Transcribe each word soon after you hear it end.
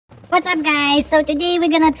what's up guys? So today we're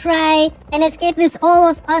gonna try and escape this all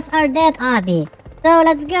of us are dead obby. So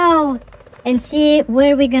let's go and see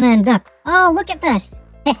where we're gonna end up. Oh, look at this.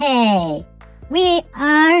 Hey, we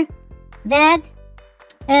are that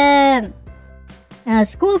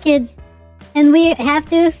school kids and we have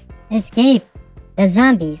to escape the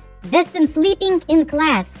zombies. Destined sleeping in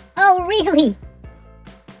class. Oh, really?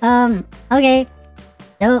 Okay.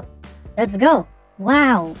 So, let's go.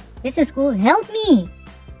 Wow, this is cool. Help me!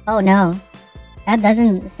 Oh no, that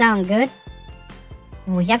doesn't sound good.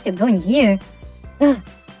 We have to go in here.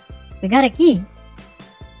 We got a key.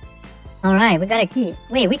 Alright, we got a key.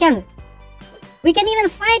 Wait, we can even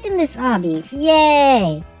fight in this obby.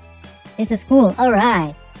 Yay! This is cool.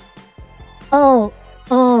 Alright. Oh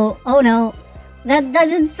no. That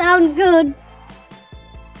doesn't sound good.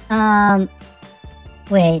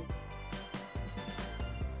 Wait.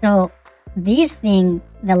 So, these thing,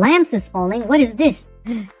 the lamps is falling. What is this?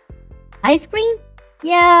 Ice cream?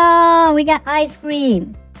 Yeah, we got ice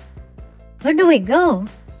cream. Where do we go?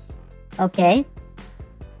 Okay.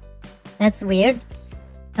 That's weird.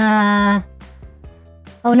 Oh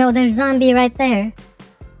no, there's zombie right there.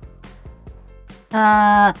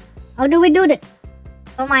 How do we do that?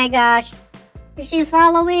 Oh my gosh. She's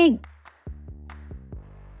following.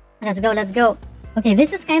 Let's go, let's go. Okay,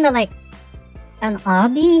 this is kind of like an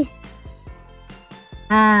obby.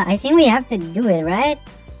 I think we have to do it, right?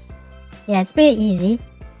 Yeah, it's pretty easy.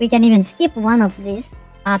 We can even skip one of these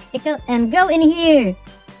obstacles and go in here.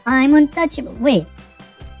 I'm untouchable. Wait.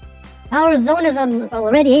 Our zone is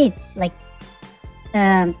already 8. Like,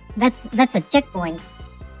 that's a checkpoint.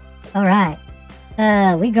 Alright.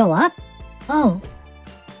 We go up? Oh.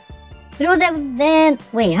 Through the vent.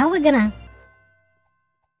 Wait, how are we gonna...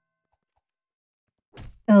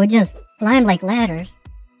 Oh, just climb like ladders.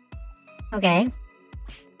 Okay.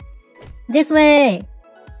 This way.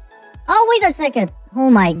 Oh, wait a second. Oh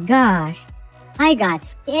my gosh. I got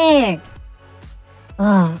scared.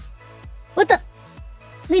 Oh. What the?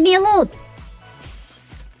 Leave me alone.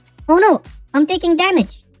 Oh no. I'm taking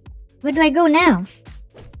damage. Where do I go now?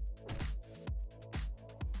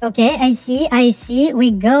 Okay, I see.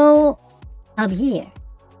 We go up here.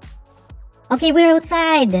 Okay, we're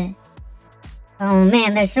outside. Oh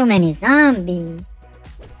man, there's so many zombies.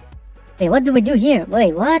 Wait, what do we do here?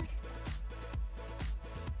 Wait, what?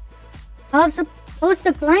 How am I supposed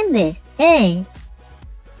to climb this? Hey.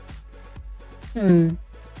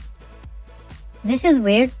 This is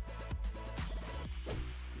weird.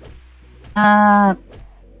 I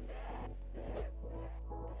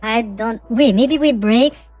don't... Wait, maybe we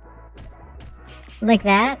break? Like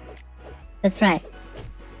that? That's right.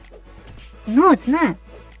 No, it's not.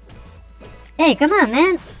 Hey, come on,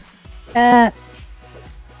 man.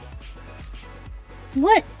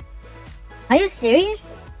 What? Are you serious?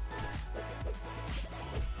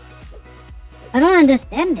 I don't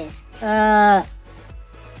understand this.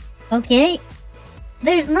 Okay.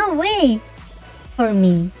 There's no way for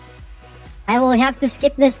me. I will have to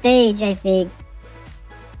skip the stage, I think.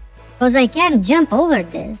 Because I can't jump over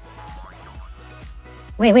this.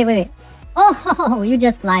 Wait. Oh, you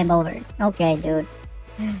just climb over. Okay, dude.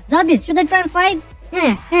 Zombies, should I try and fight?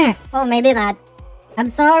 Oh, maybe not. I'm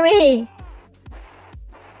sorry.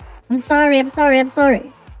 I'm sorry.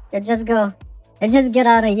 Let's just go. Let's just get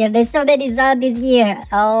out of here. There's so many zombies here.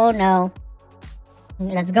 Oh, no.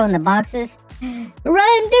 Let's go in the boxes.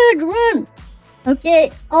 Run, dude, run.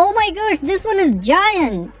 Okay. Oh, my gosh. This one is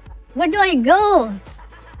giant. Where do I go?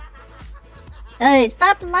 Hey,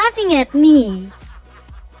 stop laughing at me.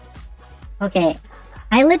 Okay.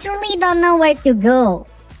 I literally don't know where to go.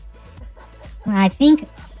 I think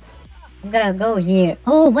I'm gonna go here.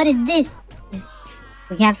 Oh, what is this?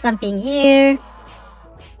 We have something here.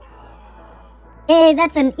 Hey,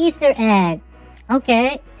 that's an Easter egg.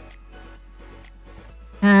 Okay.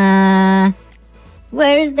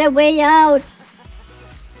 Where is the way out?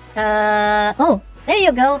 Oh, there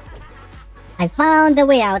you go. I found the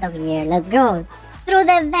way out of here. Let's go. Through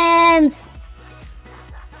the vents.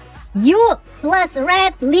 U plus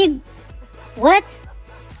rat lead... What?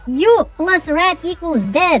 U plus rat equals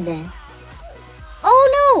dead. Oh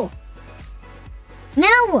no!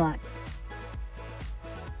 Now what?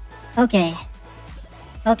 Okay.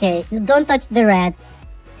 Okay, don't touch the rats.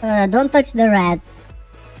 Don't touch the rats.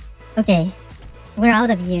 Okay. We're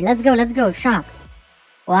out of here. Let's go. Shock.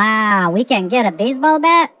 Wow, we can get a baseball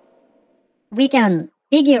bat. We can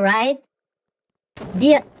piggy ride.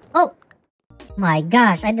 Oh! My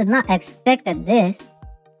gosh, I did not expect this.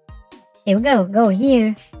 Here we go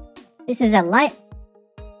here. This is a light.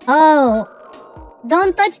 Oh!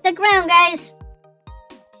 Don't touch the ground, guys!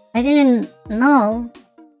 I didn't know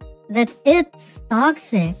that it's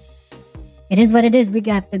toxic. It is what it is. We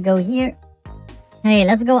have to go here. Hey,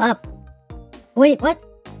 let's go up. Wait, what?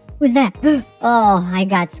 Who's that? Oh, I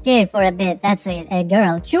got scared for a bit. That's a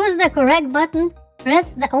girl. Choose the correct button. Press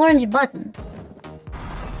the orange button.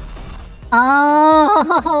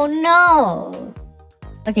 Oh, no.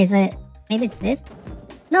 Okay, so maybe it's this?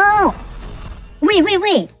 No!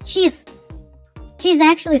 Wait. She's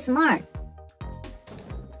actually smart.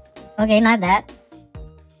 Okay, not that.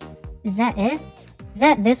 Is that it? Is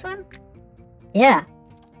that this one? Yeah.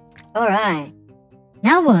 Alright.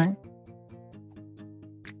 Now what?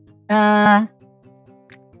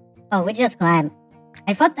 Oh, we just climbed.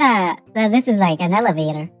 I thought that this is like an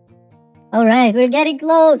elevator. Alright, we're getting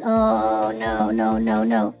close. Oh, no.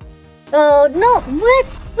 Oh, no. What?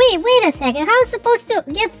 Wait a second. How am I supposed to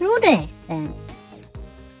get through this then?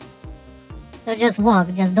 So just walk.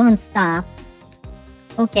 Just don't stop.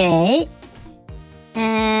 Okay.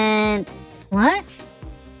 And... what?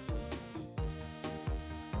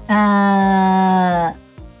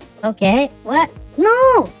 Okay. What?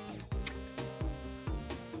 No!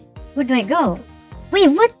 Where do I go? Wait,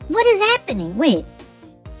 what is happening? Wait.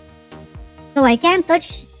 So I can't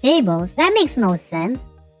touch tables? That makes no sense.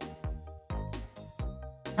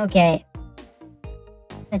 Okay.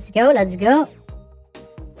 Let's go.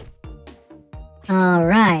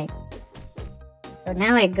 Alright. So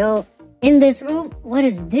now I go in this room. What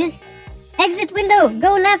is this? Exit window!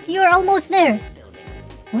 Go left, you're almost there.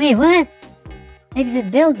 Wait, what? Exit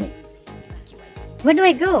building. Where do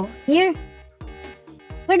I go? Here?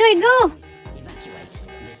 Where do I go?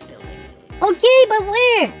 Okay, but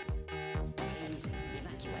where?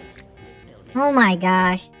 Oh my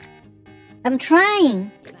gosh. I'm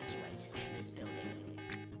trying.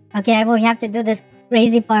 Okay, I will have to do this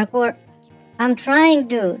crazy parkour. I'm trying,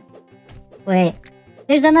 dude. Wait.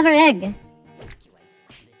 There's another egg.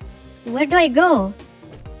 Where do I go?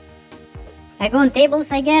 I go on tables,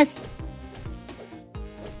 I guess.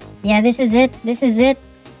 Yeah, this is it.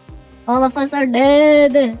 All of us are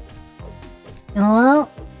dead. Oh,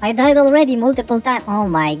 I died already multiple times. Oh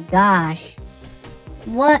my gosh.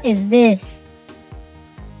 What is this?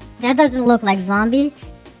 That doesn't look like zombie.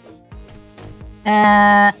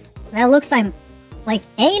 That looks like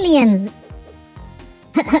aliens.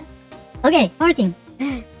 Okay, parking.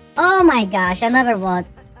 Oh my gosh, another one.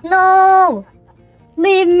 No!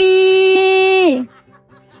 Leave me!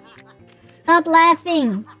 Stop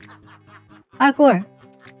laughing. Parkour.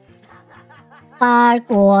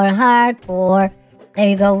 Hardcore. There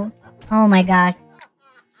you go. Oh my gosh.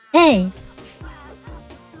 Hey!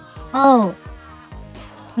 Oh.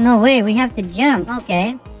 No way, we have to jump.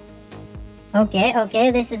 Okay,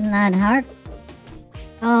 this is not hard.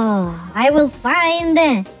 Oh, I will find...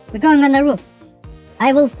 We're going on the roof.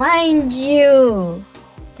 I will find you.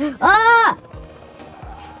 Oh!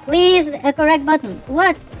 Please, a correct button.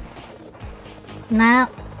 What? Now,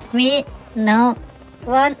 3, no.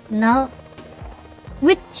 1, no.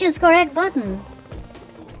 Which is correct button?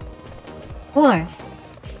 4.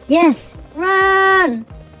 Yes, run!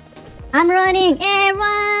 I'm running. Hey,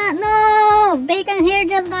 run! No! Bacon here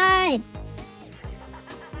just died.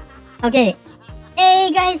 Okay.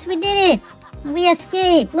 Hey, guys, we did it. We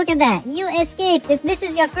escaped. Look at that. You escaped. If this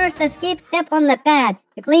is your first escape, step on the pad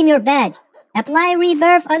to claim your badge. Apply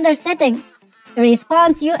rebirth under settings.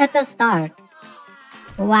 Respawns you at the start.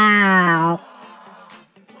 Wow.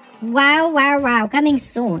 Wow. Coming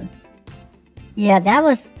soon. Yeah, that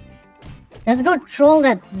was... Let's go troll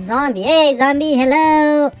that zombie. Hey, zombie,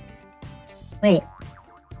 hello. Wait.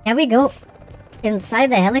 Can we go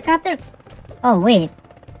inside the helicopter? Oh, wait.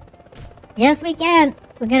 Yes, we can.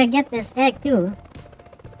 We gotta get this egg, too.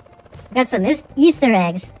 Got some Easter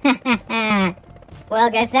eggs. Well,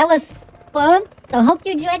 guys, that was fun. So, hope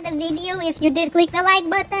you enjoyed the video. If you did, click the like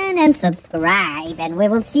button and subscribe. And we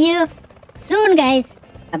will see you soon, guys.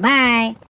 Bye-bye.